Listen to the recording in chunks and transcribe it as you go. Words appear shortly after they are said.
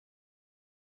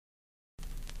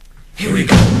Here we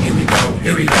go, here we go,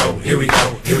 here we go, here we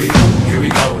go, here we go, here we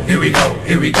go, here we go,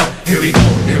 here we go,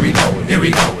 here we go, here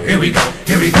we go, here we go,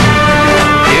 here we go,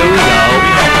 here we go.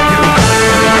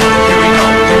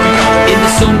 In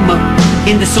the summer,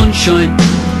 in the sunshine,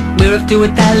 we're off to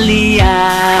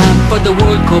Italia for the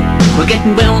World Cup. We're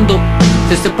getting wound up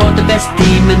to support the best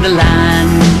team in the land.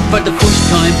 For the first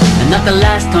time, and not the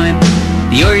last time,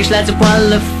 the Irish lads have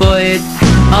qualified.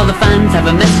 All the fans have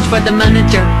a message for the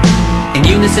manager. In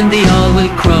unison they all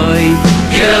will cry.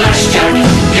 Give it a lash, Jack,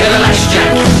 give it a lash,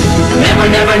 Jack. Never,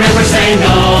 never, never say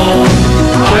no.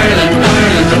 Ireland,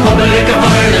 Ireland, Republic of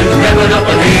Ireland, rev it up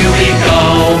and here we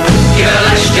go. Give it a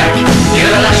lash, Jack, give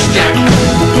it a lash, Jack.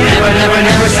 Never, never,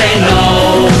 never say no.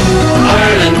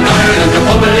 Ireland, Ireland,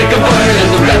 Republic of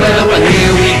Ireland, rev it up and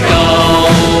here we go.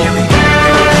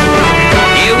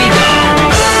 Here we go.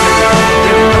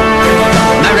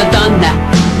 Maradona,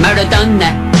 Maradona,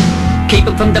 keep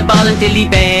him from the ball until he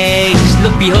begs.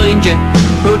 Look behind you,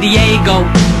 Diego,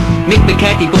 Mick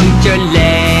McCarthy, bite your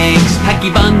legs.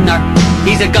 Packy Bonner,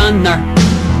 he's a gunner,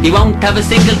 he won't have a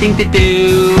single thing to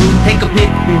do. Take up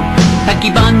knitting,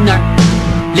 Packy Bonner,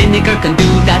 Lineker can do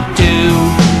that too.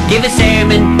 Give a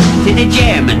sermon to the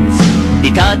Germans,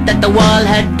 they thought that the wall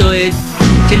had died,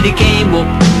 till they came up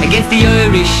against the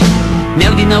Irish,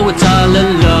 now they know it's all a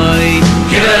lie.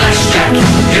 Give it a lash, Jack,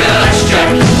 give it a lash, Jack.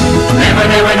 Never,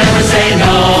 never, never say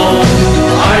no.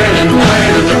 Ireland,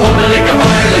 Ireland, Republic of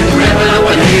Ireland, rev it up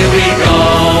and here we go.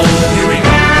 Here we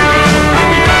go, here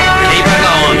we go. Keep her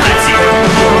going, that's it.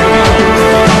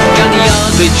 Johnny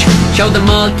Aldridge showed the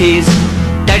Maltese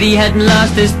that he hadn't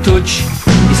lost his touch.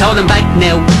 He's holding back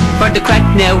now, for the crack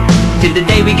now, till the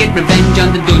day we get revenge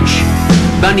on the Dutch.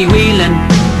 Ronnie Whelan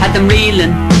had them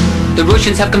reeling. The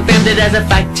Russians have confirmed it as a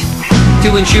fact,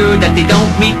 to ensure that they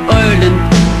don't meet Ireland.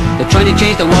 They're trying to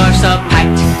change the Warsaw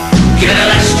Pact. Give it a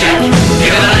lash, Jack,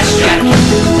 give it a lash, Jack.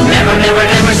 Never, never,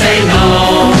 never say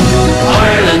no.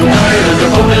 Ireland, Ireland,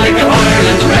 Republic of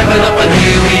Ireland, rev it up and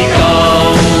here we go.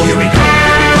 Here we go,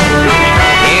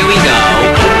 here we go.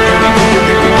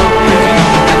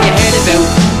 Have you heard about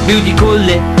Rudy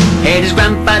Cully? Heard his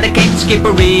grandfather kept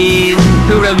skippering.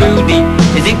 Poor Rudy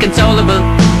is inconsolable,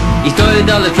 he's dyed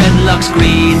all the dreadlocks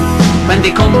green. When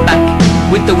they come back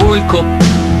with the World Cup,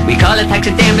 we call it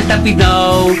taxidermists that we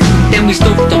know. Then we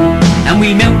stuff them, and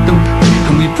we melt them,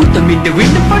 and we put them in the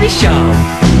window for the show.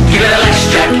 give it a lash,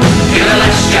 Jack,